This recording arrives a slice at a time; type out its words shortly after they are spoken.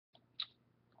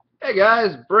Hey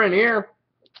guys, Bren here.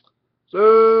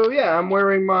 So yeah, I'm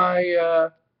wearing my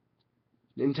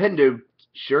Nintendo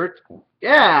shirt.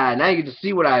 Yeah, now you get to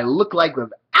see what I look like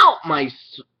without my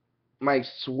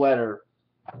sweater.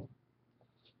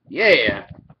 Yeah.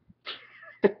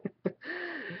 I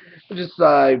just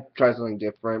try something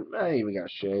different. I even got a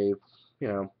shave. You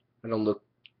know, I don't look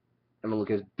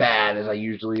as bad as I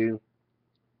usually do.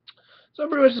 So I'm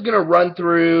pretty much just gonna run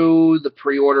through the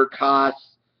pre-order costs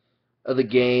of the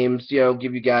games,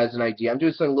 give you guys an idea. I'm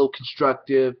doing something a little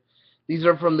constructive. These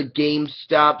are from the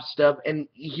GameStop stuff, and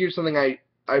here's something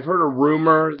I've heard a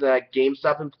rumor that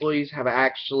GameStop employees have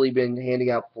actually been handing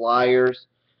out flyers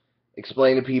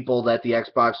explaining to people that the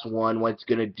Xbox One, what it's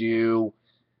gonna do,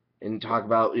 and talk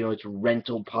about its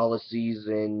rental policies.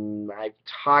 And I've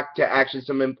talked to actually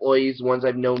some employees, ones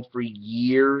I've known for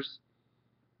years.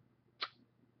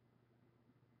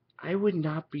 I would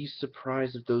not be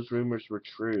surprised if those rumors were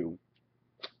true.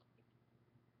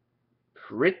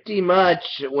 Pretty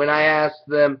much when I asked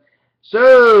them,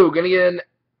 so gonna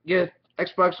get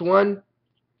Xbox One,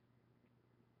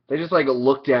 they just like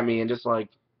looked at me and just like,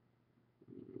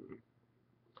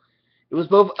 it was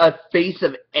both a face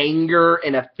of anger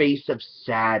and a face of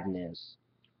sadness.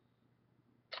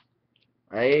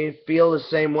 I feel the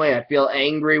same way. I feel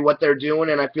angry what they're doing,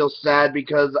 and I feel sad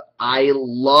because I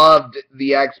loved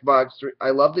the Xbox.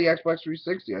 I love the Xbox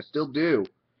 360. I still do.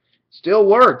 Still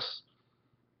works.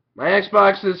 My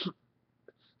Xbox is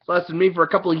lasted me for a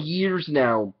couple of years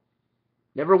now.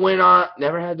 Never went on.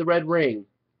 Never had the red ring.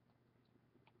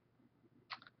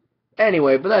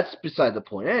 Anyway, but that's beside the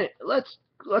point. Let's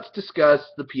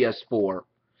discuss the PS4.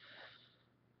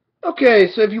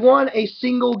 Okay, so if you want a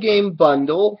single game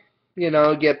bundle,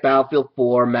 get Battlefield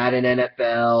 4, Madden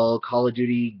NFL, Call of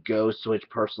Duty Ghosts, which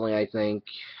personally I think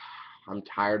I'm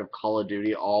tired of Call of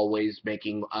Duty always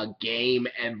making a game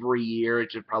every year.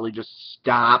 It should probably just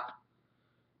stop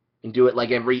and do it like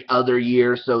every other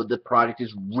year so the product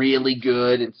is really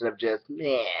good instead of just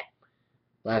meh,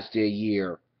 last a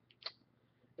year.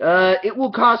 It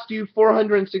will cost you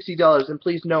 $460, and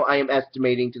please know I am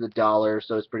estimating to the dollar,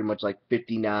 so it's pretty much like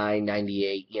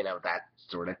 $59.98, that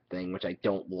sort of thing, which I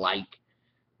don't like.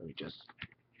 Let me just...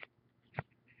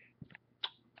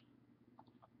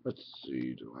 Let's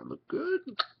see, do I look good?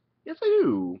 Yes, I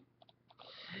do.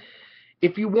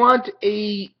 If you want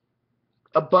a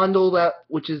bundle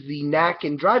which is the Knack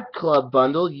and Drive Club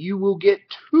bundle, you will get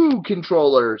 2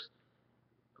 controllers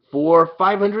for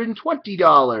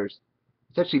 $520.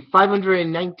 It's actually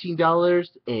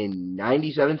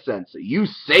 $519.97. So you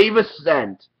save a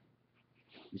cent.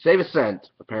 You save a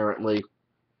cent, apparently.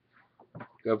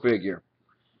 Go figure.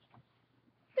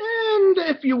 And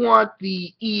if you want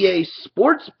the EA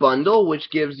Sports Bundle, which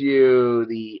gives you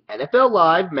the NFL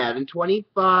Live, Madden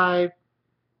 25,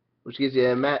 which gives you,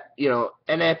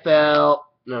 NFL,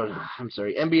 no, I'm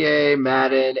sorry, NBA,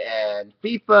 Madden, and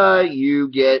FIFA, you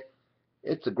get,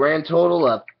 it's a grand total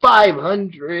of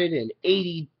 $580.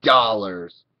 You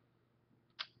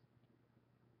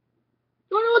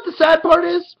want to know what the sad part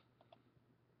is?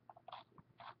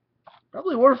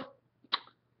 Probably worth,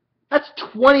 that's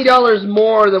 $20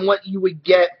 more than what you would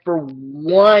get for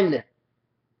one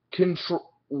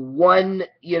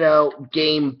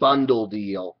game bundle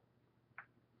deal.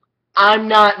 I'm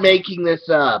not making this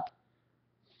up.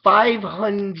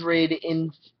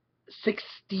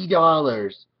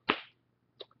 $560.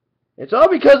 It's all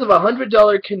because of a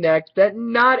 $100 Connect that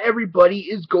not everybody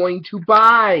is going to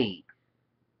buy.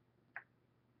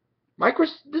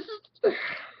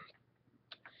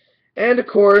 And of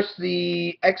course,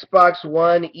 the Xbox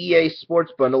One EA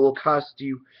Sports Bundle will cost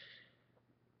you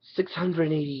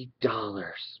 $680.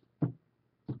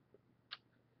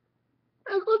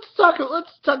 Let's talk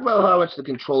about how much the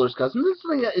controllers cost. And this is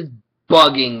something that is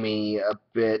bugging me a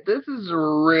bit. This is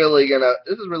really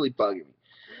bugging me.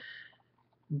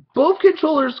 Both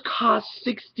controllers cost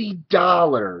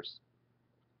 $60.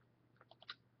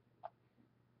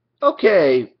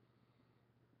 Okay,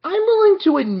 I'm willing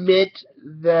to admit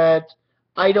that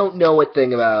I don't know a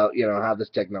thing about, how this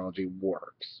technology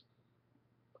works.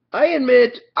 I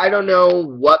admit I don't know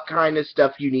what kind of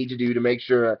stuff you need to do to make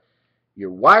sure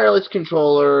your wireless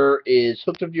controller is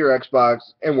hooked up to your Xbox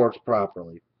and works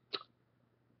properly.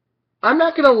 I'm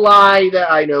not going to lie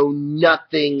that I know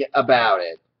nothing about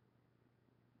it.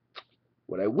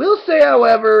 What I will say,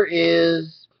 however,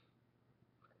 is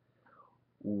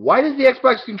why does the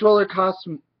Xbox controller cost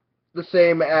the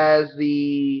same as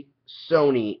the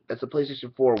Sony, as the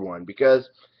PlayStation 4 one? Because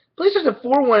PlayStation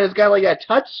 4 one has got like a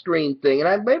touch screen thing, and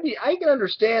I can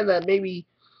understand that maybe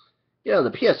the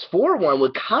PS4 one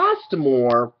would cost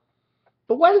more,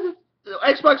 but why does it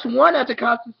Xbox One has to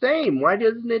cost the same. Why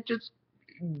doesn't it just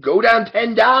go down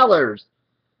 $10?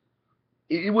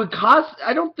 It would cost.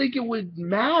 I don't think it would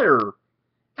matter.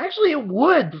 Actually, it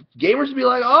would. Gamers would be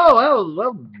like, oh,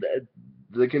 well,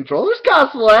 the controllers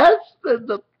cost less than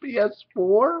the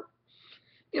PS4.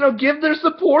 You know, give their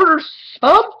supporters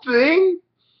something.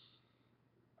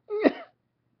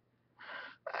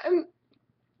 And,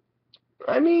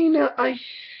 I mean,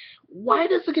 why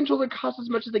does the controller cost as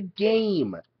much as the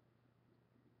game?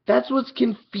 That's what's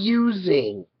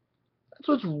confusing. That's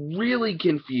what's really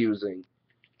confusing.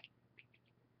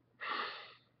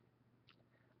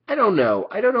 I don't know.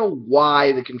 I don't know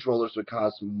why the controllers would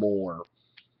cost more.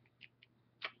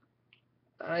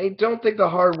 I don't think the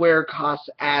hardware costs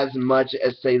as much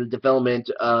as, say, the development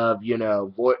of, you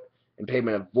know, and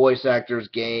payment of voice actors,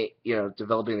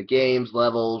 developing the games,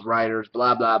 levels, writers,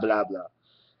 blah, blah, blah, blah.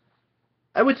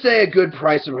 I would say a good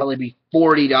price would probably be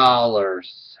 $40,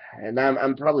 and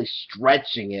I'm probably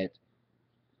stretching it.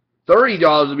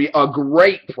 $30 would be a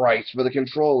great price for the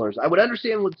controllers. I would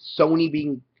understand with Sony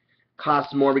being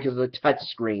cost more because of the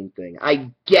touchscreen thing.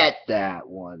 I get that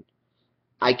one.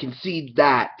 I concede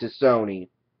that to Sony.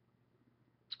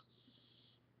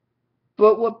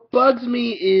 But what bugs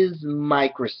me is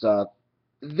Microsoft.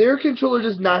 Their controller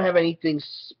does not have anything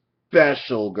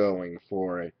special going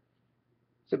for it.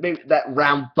 So maybe that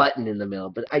round button in the middle,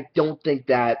 but I don't think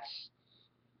that's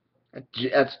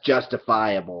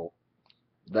justifiable.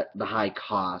 The high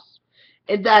cost.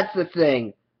 And that's the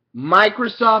thing.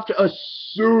 Microsoft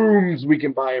assumes we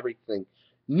can buy everything.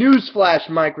 Newsflash,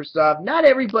 Microsoft. Not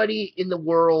everybody in the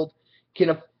world can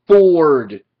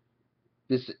afford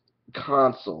this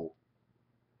console.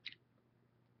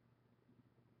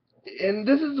 And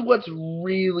this is what's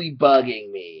really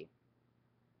bugging me.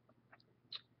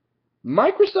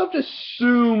 Microsoft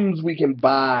assumes we can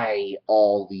buy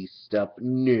all these stuff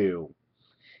new.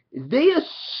 They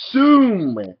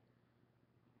assume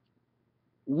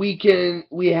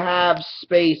we have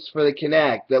space for the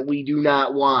Kinect that we do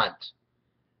not want.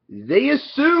 They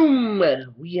assume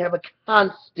we have a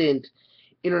constant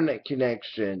internet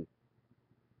connection.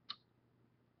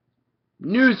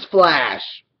 Newsflash.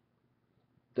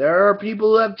 There are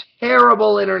people who have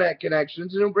terrible internet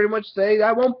connections and who pretty much say,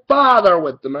 I won't bother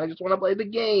with them. I just want to play the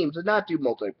games and not do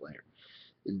multiplayer.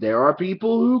 There are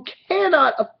people who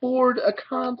cannot afford a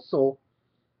console.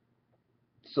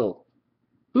 So,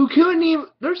 who couldn't even,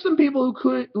 there's some people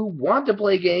who want to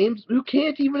play games who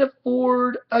can't even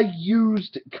afford a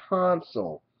used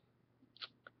console.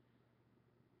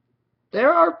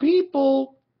 There are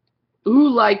people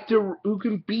who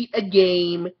can beat a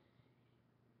game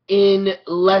in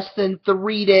less than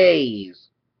 3 days.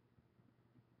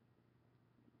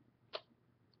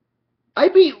 I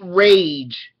beat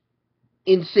Rage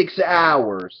in 6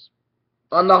 hours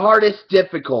on the hardest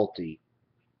difficulty.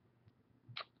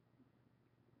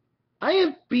 I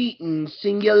have beaten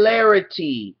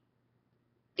Singularity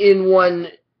in one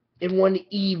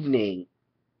evening.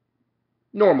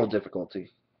 Normal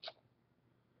difficulty.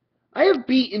 I have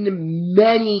beaten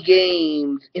many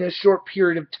games in a short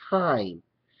period of time.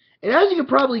 And as you can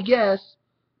probably guess,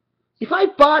 if I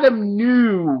bought them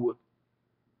new,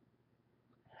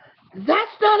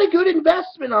 that's not a good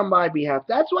investment on my behalf.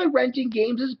 That's why renting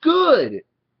games is good.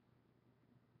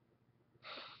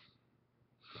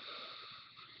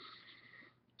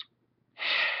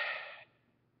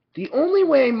 The only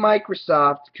way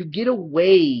Microsoft could get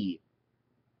away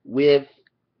with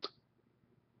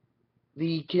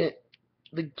the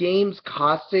games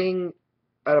costing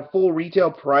at a full retail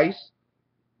price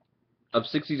of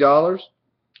 $60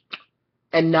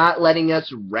 and not letting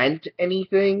us rent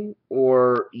anything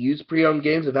or use pre-owned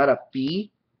games without a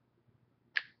fee.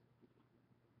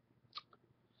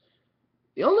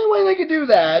 The only way they could do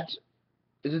that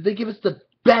is if they give us the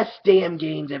best damn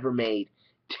games ever made.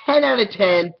 10 out of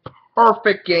 10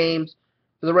 perfect games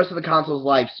for the rest of the console's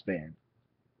lifespan.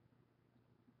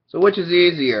 So which is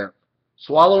easier?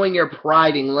 Swallowing your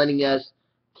pride and letting us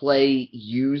play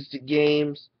used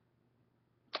games,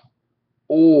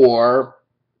 or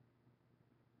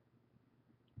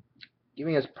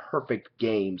giving us perfect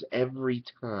games every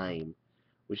time,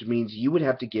 which means you would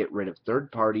have to get rid of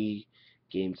third-party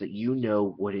games that you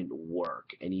know wouldn't work,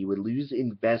 and you would lose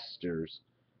investors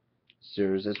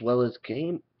as well as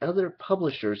other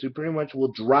publishers who pretty much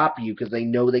will drop you because they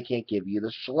know they can't give you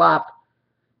the schlop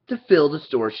to fill the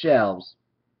store shelves.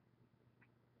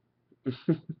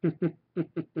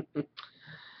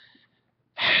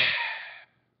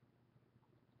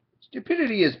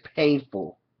 Stupidity is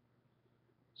painful.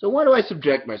 So why do I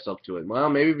subject myself to it? Well,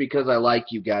 maybe because I like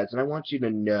you guys and I want you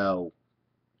to know.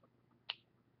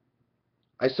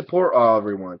 I support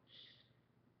everyone.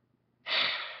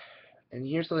 And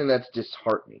here's something that's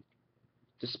disheartening.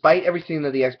 Despite everything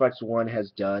that the Xbox One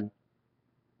has done,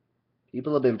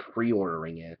 people have been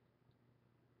pre-ordering it.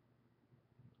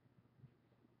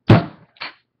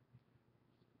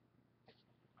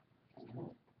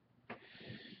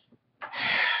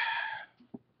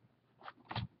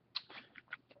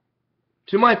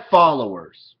 To my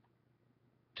followers,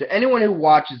 to anyone who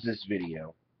watches this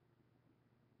video,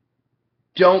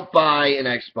 don't buy an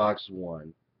Xbox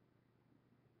One.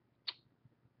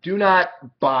 Do not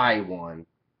buy one.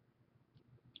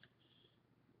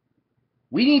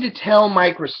 We need to tell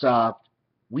Microsoft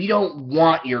we don't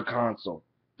want your console.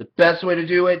 The best way to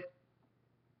do it...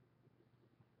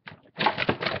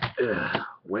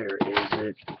 where is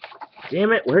it?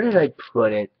 Damn it, where did I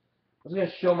put it? I was going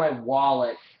to show my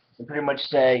wallet and pretty much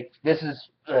say, this is...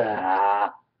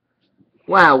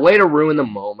 Wow, way to ruin the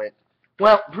moment.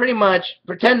 Well, pretty much,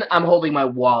 pretend I'm holding my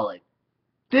wallet.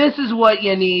 This is what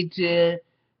you need to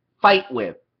fight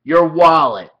with. Your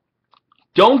wallet.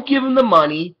 Don't give them the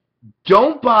money.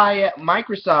 Don't buy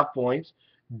Microsoft points.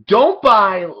 Don't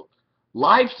buy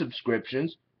live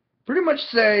subscriptions. Pretty much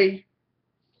say,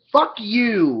 fuck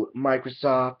you,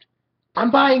 Microsoft. I'm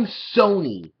buying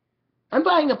Sony. I'm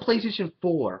buying a PlayStation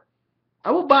 4. I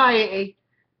will buy a...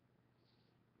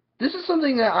 This is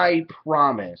something that I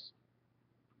promise.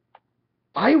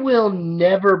 I will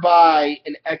never buy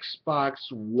an Xbox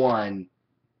One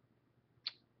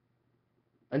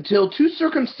until two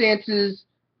circumstances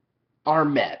are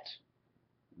met.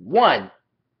 One,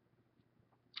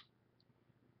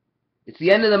 it's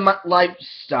the end of the life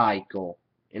cycle.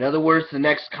 In other words, the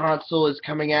next console is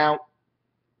coming out.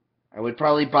 I would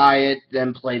probably buy it,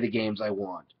 then play the games I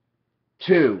want.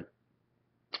 Two,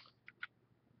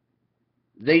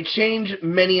 they change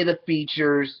many of the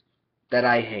features that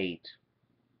I hate.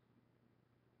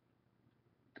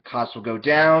 The cost will go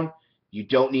down. You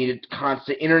don't need a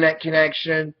constant internet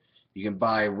connection. You can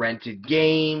buy rented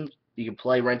games. You can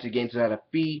play rented games without a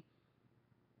fee.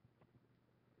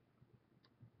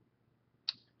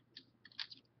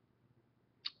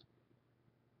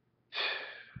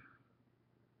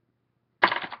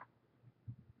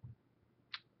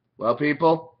 Well,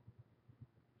 people,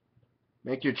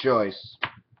 make your choice.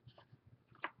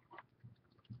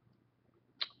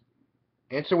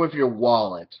 Answer with your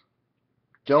wallet.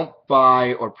 Don't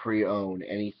buy or pre-own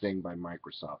anything by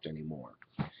Microsoft anymore.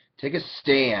 Take a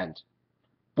stand.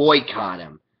 Boycott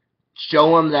them.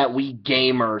 Show them that we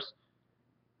gamers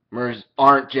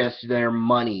aren't just their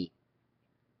money.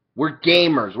 We're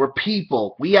gamers. We're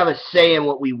people. We have a say in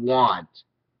what we want.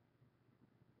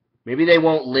 Maybe they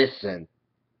won't listen.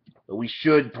 But we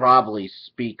should probably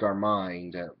speak our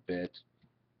mind a bit.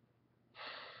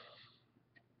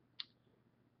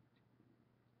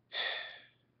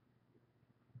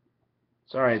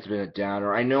 Sorry it's been a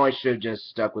downer. I know I should have just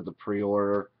stuck with the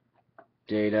pre-order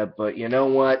data, but you know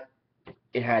what?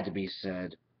 It had to be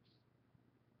said.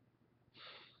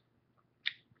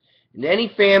 And any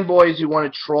fanboys who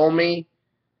want to troll me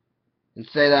and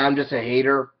say that I'm just a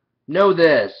hater, know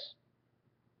this.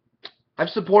 I've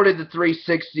supported the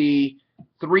 360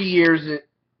 3 years,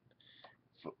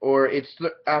 or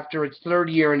after its third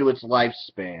year into its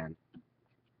lifespan.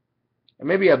 I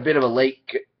may be a bit of a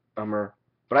latecomer,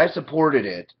 but I supported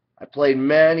it. I played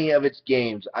many of its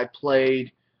games. I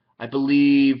played, I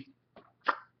believe,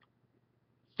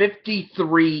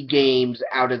 53 games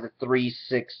out of the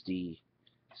 360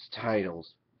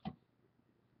 titles.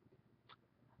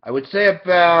 I would say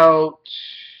about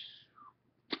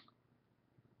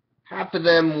half of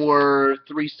them were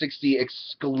 360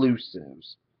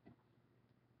 exclusives.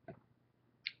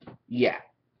 Yeah.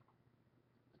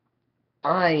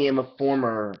 I am a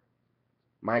former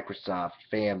Microsoft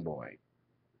fanboy.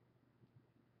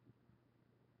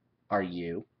 Are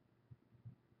you?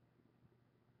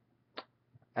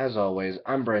 As always,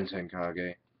 I'm Bren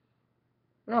Tenkage,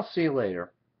 and I'll see you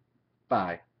later.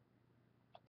 Bye.